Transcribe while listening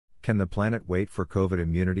Can the planet wait for COVID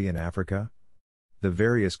immunity in Africa? The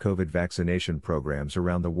various COVID vaccination programs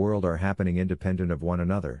around the world are happening independent of one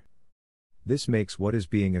another. This makes what is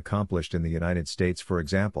being accomplished in the United States, for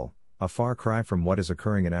example, a far cry from what is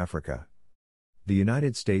occurring in Africa. The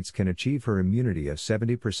United States can achieve herd immunity of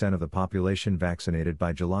 70% of the population vaccinated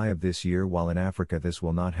by July of this year, while in Africa this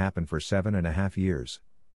will not happen for 7.5 years.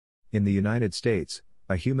 In the United States,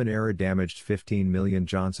 a human error damaged 15 million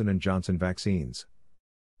Johnson & Johnson vaccines.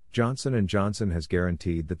 Johnson & Johnson has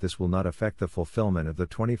guaranteed that this will not affect the fulfillment of the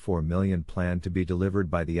 24 million planned to be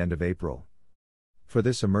delivered by the end of April. For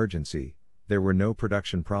this emergency, there were no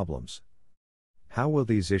production problems. How will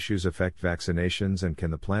these issues affect vaccinations, and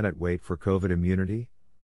can the planet wait for COVID immunity?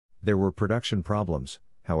 There were production problems,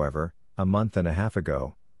 however, a month and a half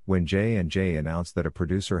ago, when J&J announced that a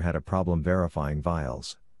producer had a problem verifying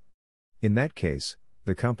vials. In that case,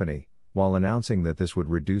 the company, while announcing that this would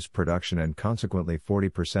reduce production and consequently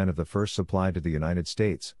 40% of the first supply to the United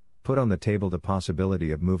States, put on the table the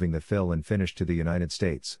possibility of moving the fill and finish to the United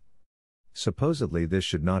States. Supposedly this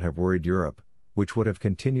should not have worried Europe, which would have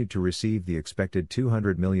continued to receive the expected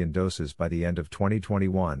 200 million doses by the end of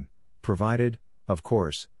 2021, provided, of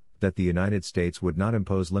course, that the United States would not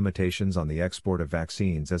impose limitations on the export of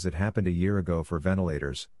vaccines as it happened a year ago for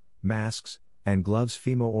ventilators, masks, and gloves.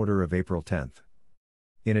 FEMA order of April 10.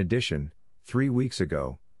 In addition, 3 weeks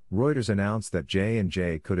ago, Reuters announced that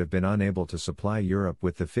J&J could have been unable to supply Europe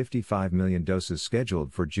with the 55 million doses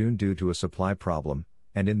scheduled for June due to a supply problem,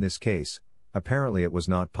 and in this case, apparently it was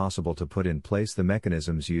not possible to put in place the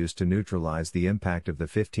mechanisms used to neutralize the impact of the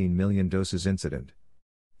 15 million doses incident.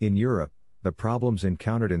 In Europe, the problems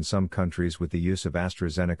encountered in some countries with the use of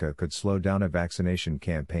AstraZeneca could slow down a vaccination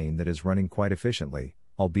campaign that is running quite efficiently,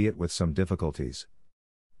 albeit with some difficulties.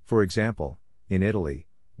 For example, in Italy,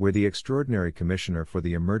 where the Extraordinary Commissioner for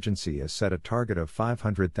the Emergency has set a target of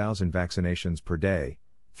 500,000 vaccinations per day,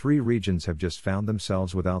 3 regions have just found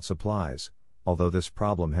themselves without supplies, although this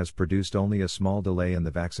problem has produced only a small delay in the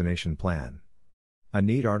vaccination plan. A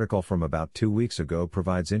neat article from about 2 weeks ago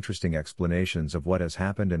provides interesting explanations of what has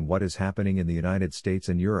happened and what is happening in the United States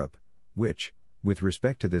and Europe, which, with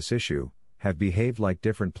respect to this issue, have behaved like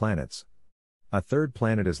different planets. A third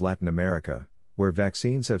planet is Latin America, where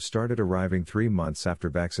vaccines have started arriving 3 months after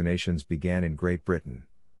vaccinations began in Great Britain.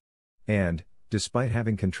 And, despite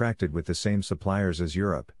having contracted with the same suppliers as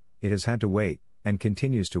Europe, it has had to wait, and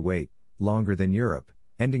continues to wait, longer than Europe,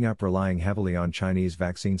 ending up relying heavily on Chinese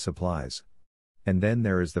vaccine supplies. And then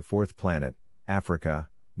there is the fourth planet, Africa,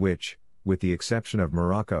 which, with the exception of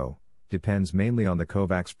Morocco, depends mainly on the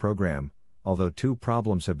COVAX program, although 2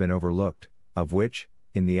 problems have been overlooked, of which,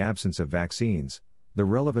 in the absence of vaccines, the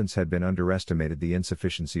relevance had been underestimated: the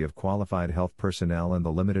insufficiency of qualified health personnel and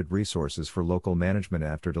the limited resources for local management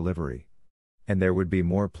after delivery. And there would be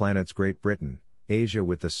more planets: Great Britain, Asia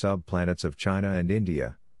with the sub-planets of China and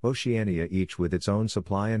India, Oceania each with its own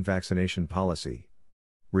supply and vaccination policy.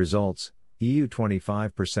 Results: EU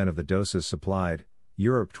 25% of the doses supplied,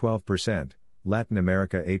 Europe 12%, Latin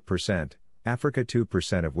America 8%, Africa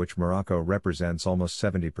 2%, of which Morocco represents almost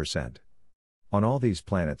 70%. On all these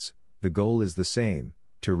planets, the goal is the same: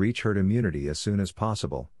 to reach herd immunity as soon as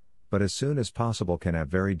possible, but as soon as possible can have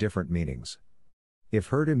very different meanings. If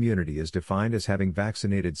herd immunity is defined as having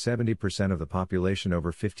vaccinated 70% of the population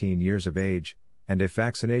over 15 years of age, and if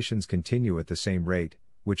vaccinations continue at the same rate,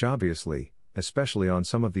 which obviously, especially on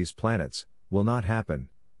some of these planets, will not happen,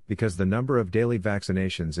 because the number of daily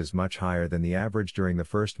vaccinations is much higher than the average during the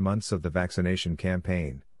first months of the vaccination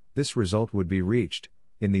campaign, this result would be reached,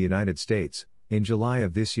 in the United States, in July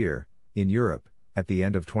of this year, in Europe, at the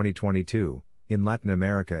end of 2022, in Latin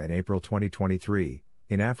America in April 2023,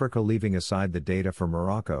 in Africa, leaving aside the data for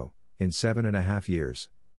Morocco, in 7.5 years.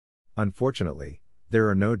 Unfortunately, there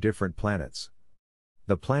are no different planets.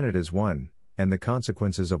 The planet is one, and the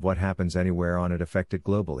consequences of what happens anywhere on it affect it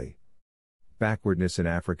globally. Backwardness in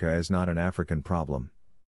Africa is not an African problem.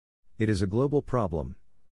 It is a global problem.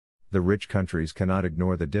 The rich countries cannot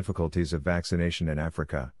ignore the difficulties of vaccination in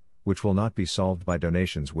Africa, which will not be solved by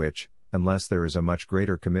donations which, unless there is a much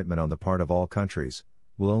greater commitment on the part of all countries,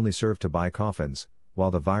 will only serve to buy coffins,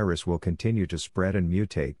 while the virus will continue to spread and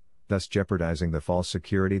mutate, thus jeopardizing the false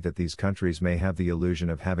security that these countries may have the illusion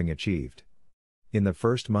of having achieved. In the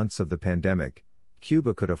first months of the pandemic,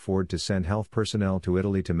 Cuba could afford to send health personnel to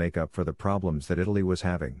Italy to make up for the problems that Italy was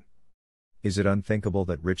having. Is it unthinkable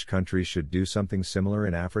that rich countries should do something similar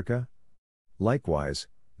in Africa? Likewise,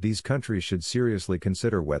 these countries should seriously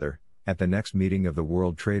consider whether, at the next meeting of the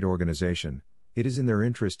World Trade Organization, It is in their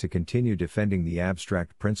interest to continue defending the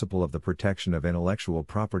abstract principle of the protection of intellectual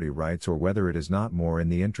property rights, or whether it is not more in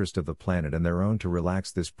the interest of the planet and their own to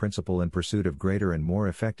relax this principle in pursuit of greater and more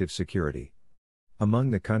effective security.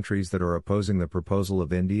 Among the countries that are opposing the proposal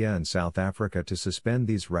of India and South Africa to suspend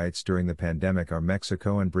these rights during the pandemic are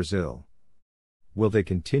Mexico and Brazil. Will they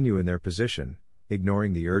continue in their position,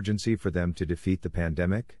 ignoring the urgency for them to defeat the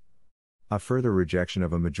pandemic? A further rejection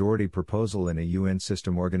of a majority proposal in a UN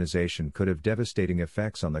system organization could have devastating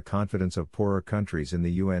effects on the confidence of poorer countries in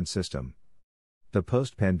the UN system. The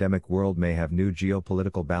post-pandemic world may have new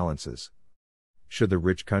geopolitical balances. Should the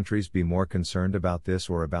rich countries be more concerned about this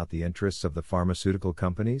or about the interests of the pharmaceutical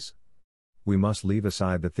companies? We must leave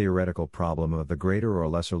aside the theoretical problem of the greater or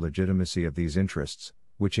lesser legitimacy of these interests,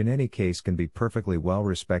 which in any case can be perfectly well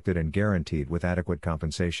respected and guaranteed with adequate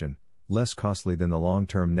compensation, less costly than the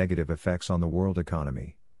long-term negative effects on the world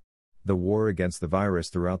economy. The war against the virus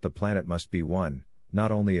throughout the planet must be won,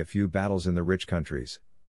 not only a few battles in the rich countries.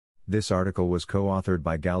 This article was co-authored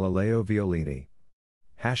by Galileo Violini.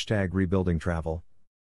 #RebuildingTravel